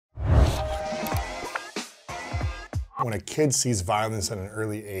When a kid sees violence at an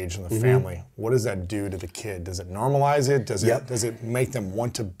early age in the family, what does that do to the kid? Does it normalize it? Does it make them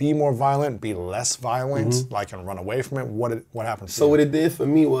want to be more violent, be less violent, like and run away from it? What happens? So what it did for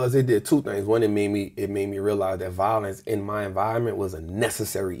me was it did two things. One, it made me realize that violence in my environment was a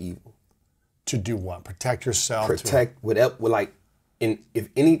necessary evil. To do what? Protect yourself. Protect whatever. Like, if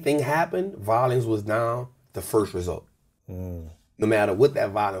anything happened, violence was now the first result. No matter what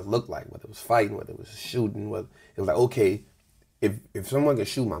that violence looked like, whether it was fighting, whether it was shooting, whether it was like, okay, if someone can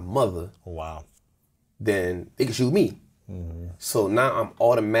shoot my mother, wow, then they can shoot me. So now I'm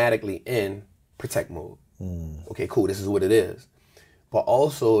automatically in protect mode. Okay, cool, this is what it is. But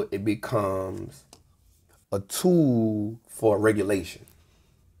also it becomes a tool for regulation.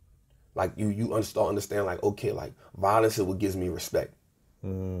 Like you start understand like, okay, like violence is what gives me respect.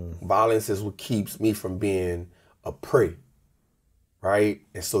 Violence is what keeps me from being a prey. Right?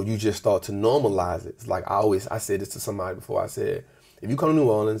 And so you just start to normalize it. It's like I said this to somebody before. I said, if you come to New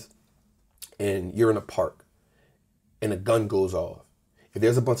Orleans and you're in a park and a gun goes off, if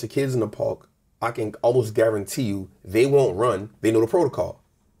there's a bunch of kids in the park, I can almost guarantee you they won't run. They know the protocol.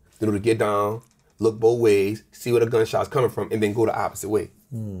 They know to get down, look both ways, see where the gunshot's coming from, and then go the opposite way.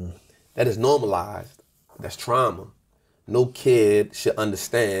 That is normalized. That's trauma. No kid should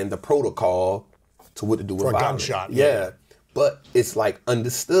understand the protocol to what to do with for a violence. gunshot. Yeah. But it's like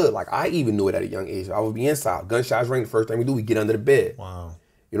understood. Like I even knew it at a young age. I would be inside. Gunshots ring. The first thing we do, we get under the bed. Wow.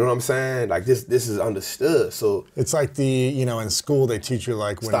 You know what I'm saying? Like this is understood. So it's like in school they teach you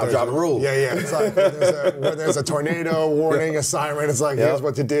like when stop, drop, and roll. Yeah. It's like when there's a tornado warning, a siren. It's like here's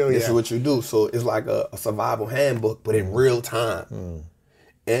what to do. This is what you do. So it's like a survival handbook, but in real time.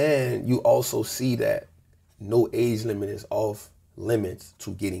 And you also see that no age limit is off limits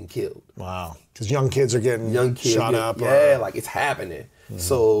to getting killed. Wow. Because young kids are getting shot up. Yeah, like it's happening.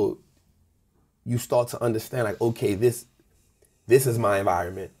 So you start to understand like, okay, this is my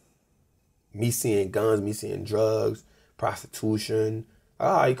environment. Me seeing guns, me seeing drugs, prostitution.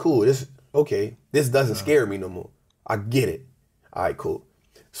 All right, cool. This doesn't scare me no more. I get it. All right, cool.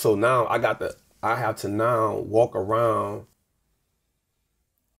 So now I have to now walk around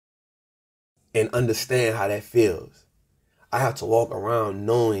and understand how that feels. I have to walk around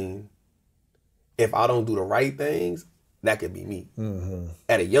knowing if I don't do the right things, that could be me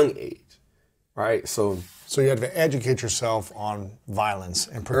at a young age, right? So you had to educate yourself on violence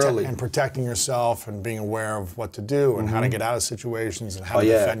and protecting yourself and being aware of what to do and how to get out of situations and how to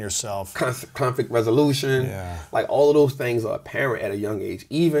defend yourself. Conflict resolution, like all of those things are apparent at a young age.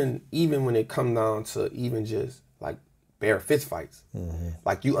 Even when it comes down to even just like bare fist fights,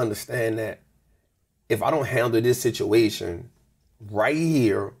 like you understand that if I don't handle this situation right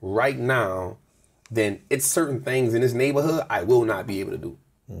here, right now, then it's certain things in this neighborhood I will not be able to do.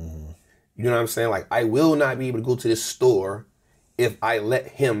 You know what I'm saying? Like I will not be able to go to this store if I let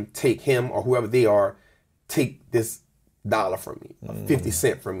him or whoever they are, take this $1 from me, or 50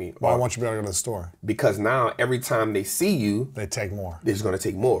 cents from me. Why won't you be able to go to the store? Because now every time they see you, they take more. They're just gonna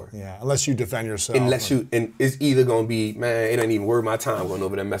take more. Yeah, unless you defend yourself. And it's either gonna be, man, it ain't even worth my time going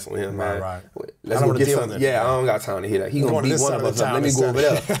over there messing with him, man. Right. Let's go get something. Yeah, I don't got time to hear that. He gonna beat one of us up. Let me go over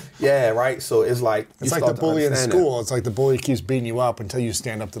there. Yeah, right. So it's like it's like the bully in school. It's like the bully keeps beating you up until you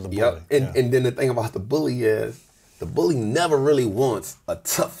stand up to the bully. Yep. And then the thing about the bully is the bully never really wants a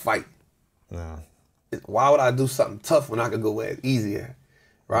tough fight. No. Why would I do something tough when I could go where it's easier,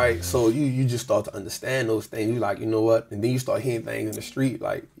 right? So you just start to understand those things. You like, you know what? And then you start hearing things in the street,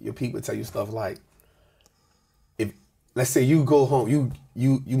 like your people tell you stuff like, if let's say you go home,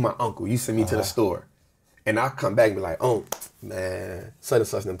 you my uncle, you send me to the store, and I come back and be like, oh man, such and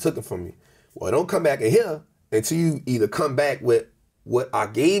such them took it from me. Well, don't come back in here until you either come back with what I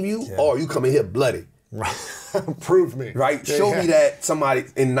gave you, or you come in here bloody. Right. Prove me. Right? Show me that somebody,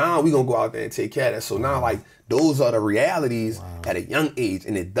 and now we're going to go out there and take care of that. So now, like, those are the realities at a young age,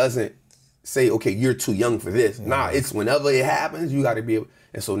 and it doesn't say, okay, you're too young for this. Nah, it's whenever it happens, you got to be able,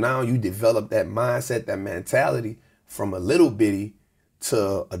 and so now you develop that mindset, that mentality from a little bitty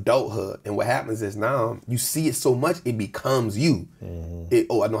to adulthood. And what happens is now you see it so much, it becomes you.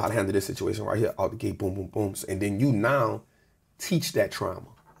 I know how to handle this situation right here, out the gate, boom, boom, boom. And then you now teach that trauma.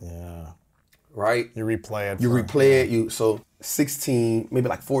 Yeah. Right? You replay it. You replay it. So 16, maybe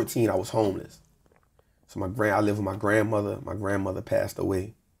like 14, I was homeless. So I lived with my grandmother. My grandmother passed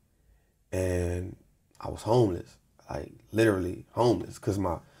away. And I was homeless. Like literally homeless. Because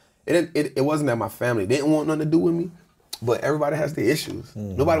it wasn't that my family didn't want nothing to do with me, but everybody has their issues.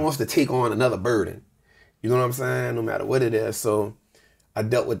 Nobody wants to take on another burden. You know what I'm saying? No matter what it is. So I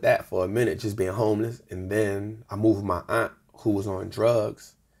dealt with that for a minute, just being homeless. And then I moved with my aunt who was on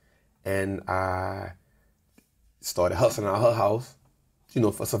drugs. And started hustling out her house, you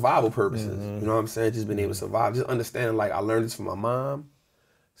know, for survival purposes. You know what I'm saying? Just being able to survive. Just understanding, like, I learned this from my mom.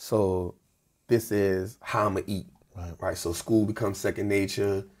 So this is how I'm going to eat. Right. So school becomes second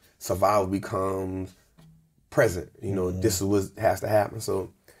nature. Survival becomes present. You know, this is what has to happen.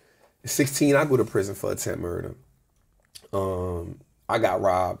 So at 16, I go to prison for attempt murder. I got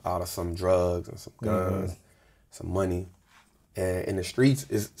robbed out of some drugs and some guns, some money. And in the streets,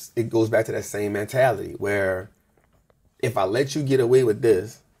 it goes back to that same mentality where if I let you get away with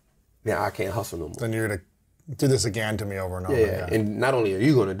this, then I can't hustle no more. Then you're going to do this again to me over and over again. And not only are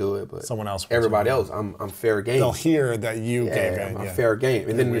you going to do it, but someone else, everybody else, I'm fair game. They'll hear that you gave in. I'm fair game.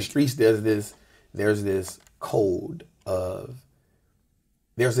 And then in the streets, there's this code of,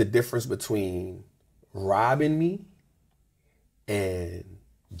 there's a difference between robbing me and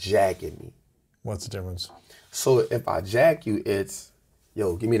jacking me. What's the difference? So if I jack you, it's,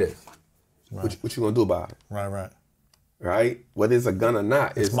 yo, give me this. Right. What you gonna do about it? Right? Whether it's a gun or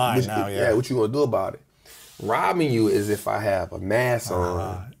not. It's mine now, Yeah, what you gonna do about it? Robbing you is if I have a mask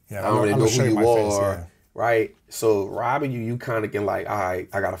on. I don't really know who you are. Right? So robbing you kind of can like, all right,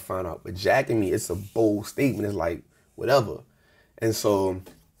 I gotta find out. But jacking me, it's a bold statement. It's like, whatever. And so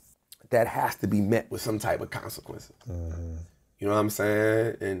that has to be met with some type of consequences. You know what I'm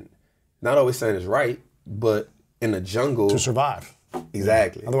saying? And not always saying it's right, but in the jungle. To survive.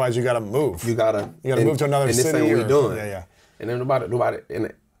 Exactly. Otherwise, you got to move. You got to move to another city. And this ain't what we doing. Yeah. And then nobody,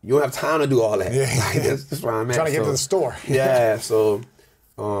 and you don't have time to do all that. Yeah. Like, that's why I'm at. Trying to get to the store. Yeah. So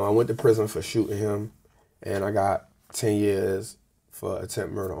I went to prison for shooting him, and I got 10 years for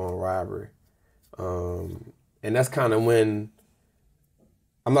attempt murder on robbery. And that's kind of when,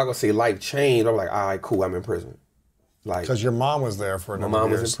 I'm not going to say life changed. I'm like, all right, cool, I'm in prison. Like, because your mom was there for a number of years.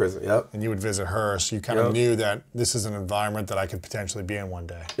 My mom was in prison, yep. And you would visit her, so you kind of knew that this is an environment that I could potentially be in one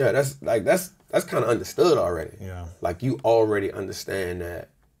day. Yeah, that's kind of understood already. Yeah. Like, you already understand that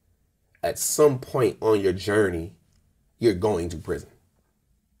at some point on your journey, you're going to prison.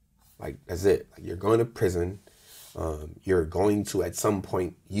 Like, that's it. Like, you're going to prison. You're going to, at some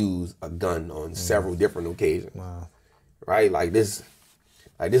point, use a gun on several different occasions. Wow. Right? Like this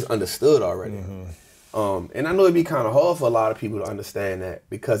understood already. And I know it'd be kind of hard for a lot of people to understand that,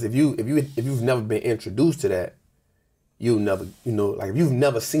 because if you've never been introduced to that, you'll never, like if you've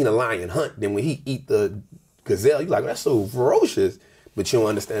never seen a lion hunt, then when he eat the gazelle, you're like, that's so ferocious, but you don't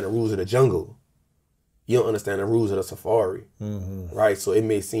understand the rules of the jungle. You don't understand the rules of the safari, right? So it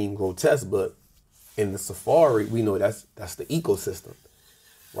may seem grotesque, but in the safari, we know that's the ecosystem.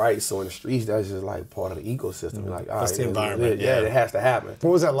 Right, so in the streets, that's just like part of the ecosystem. Like, all that's right, the environment. Yeah, it has to happen.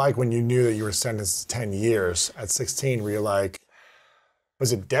 What was that like when you knew that you were sentenced to 10 years at 16? Were you like,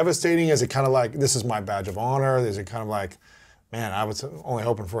 was it devastating? Is it kind of like, this is my badge of honor? Is it kind of like, man, I was only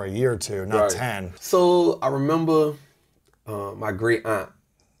hoping for a year or two, not 10? So I remember my great aunt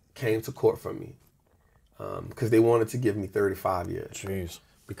came to court for me because they wanted to give me 35 years. Jeez.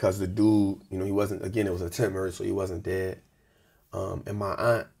 Because the dude, he wasn't, again, it was a attempt murder, so he wasn't dead. And my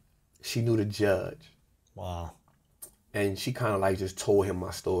aunt, she knew the judge. Wow. And she kind of like just told him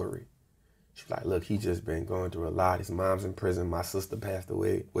my story. She's like, look, he just been going through a lot. His mom's in prison. My sister passed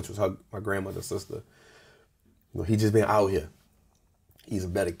away, which was my grandmother's sister. He just been out here. He's a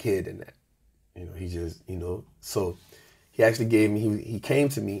better kid than that. He just, So he actually gave me, he came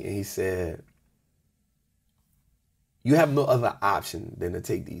to me and he said, you have no other option than to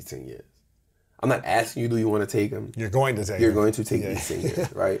take these 10 years. I'm not asking you, do you want to take them? You're going to take them. You're going to take these 10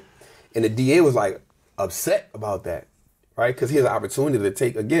 years, right? And the DA was like upset about that, right? Because here's an opportunity to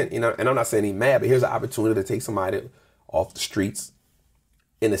take, again, and I'm not saying he's mad, but here's an opportunity to take somebody off the streets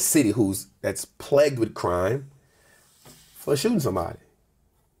in a city that's plagued with crime for shooting somebody.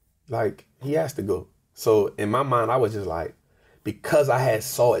 Like, he has to go. So in my mind, I was just like, because I had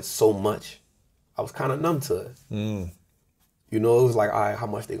saw it so much, I was kind of numb to it. It was like, all right, how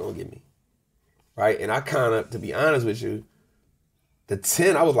much they gonna give me? Right? And I kind of, to be honest with you, the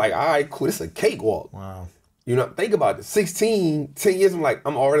 10, I was like, all right, cool, this is a cakewalk. Wow. Think about it. 16, 10 years,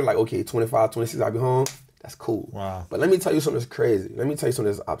 I'm already like, okay, 25, 26, I'll be home. That's cool. Wow. But let me tell you something that's crazy. Let me tell you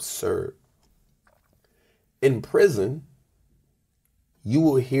something that's absurd. In prison, you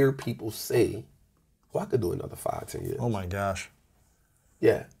will hear people say, oh, I could do another 5, 10 years. Oh my gosh.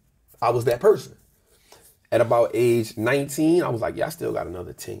 Yeah, I was that person. At about age 19, I was like, yeah, I still got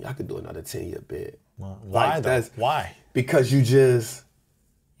another 10. I could do another 10-year bid. Wow. Why though? Why? Because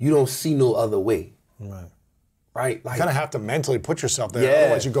you don't see no other way. Right? Like, you kind of have to mentally put yourself there,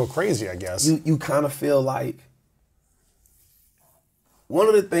 otherwise you go crazy, I guess. You kind of feel like, one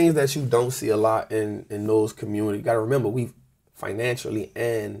of the things that you don't see a lot in those communities, you got to remember, we financially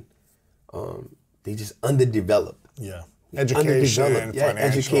and they just underdeveloped. Yeah. Education,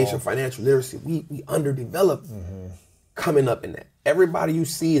 education, financial literacy. We underdeveloped coming up in that. Everybody you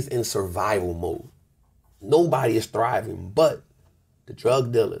see is in survival mode. Nobody is thriving but the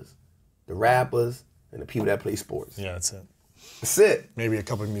drug dealers, the rappers, and the people that play sports. Yeah, that's it. That's it. Maybe a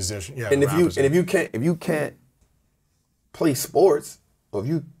couple of musicians. Yeah. And if you can't play sports, or if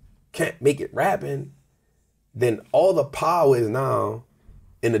you can't make it rapping, then all the power is now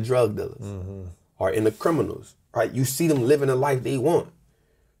in the drug dealers or in the criminals, right? You see them living the life they want.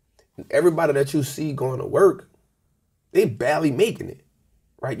 And everybody that you see going to work, they barely making it,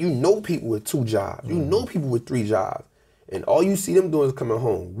 right? You know people with 2 jobs. You know people with 3 jobs. And all you see them doing is coming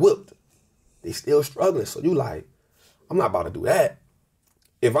home whipped. They still struggling. So you like, I'm not about to do that.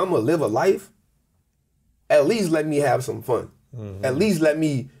 If I'm gonna live a life, at least let me have some fun. At least let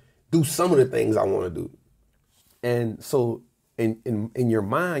me do some of the things I want to do. And so in your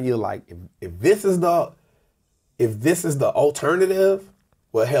mind, you're like, if this is the alternative,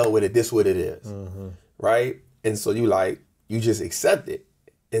 well, hell with it, this what it is, right? And so you just accept it.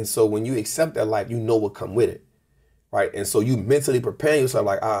 And so when you accept that life, you know what come with it, right? And so you mentally prepare yourself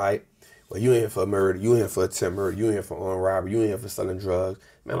like, all right, well, you ain't here for murder, you ain't here for attempt murder, you ain't here for armed robbery, you ain't here for selling drugs.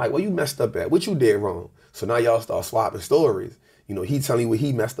 Man, like, well, you messed up at? What you did wrong? So now y'all start swapping stories. You know, he telling you what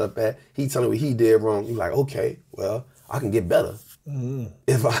he messed up at, he telling you what he did wrong. You're like, okay, well, I can get better.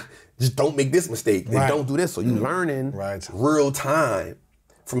 If I just don't make this mistake and don't do this. So you learning real time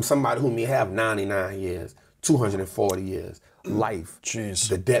from somebody who may have 99 years, 240 years, life,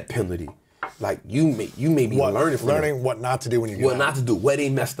 the death penalty. Like you may be learning what not to do when you get what not to do, where they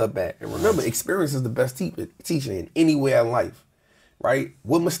messed up at. And remember, experience is the best teacher in anywhere in life, right?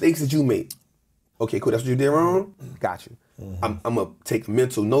 What mistakes did you make? Okay, cool, that's what you did wrong? Got you. I'm gonna take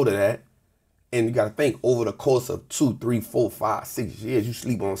mental note of that. And you gotta think, over the course of 2, 3, 4, 5, 6 years, you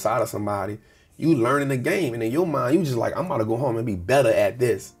sleep on the side of somebody, you learning the game. And in your mind, you just like, I'm about to go home and be better at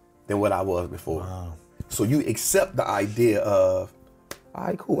this than what I was before. Wow. So you accept the idea of, all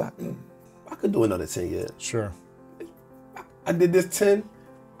right, cool, I could do another 10 years. Sure. I did this 10,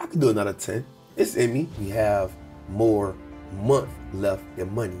 I could do another 10. It's in me. We have more month left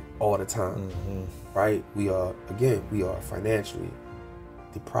than money all the time, right? We are financially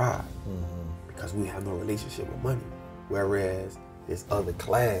deprived because we have no relationship with money. Whereas this other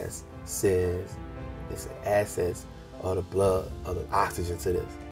class says it's the assets of the blood, of the oxygen to this.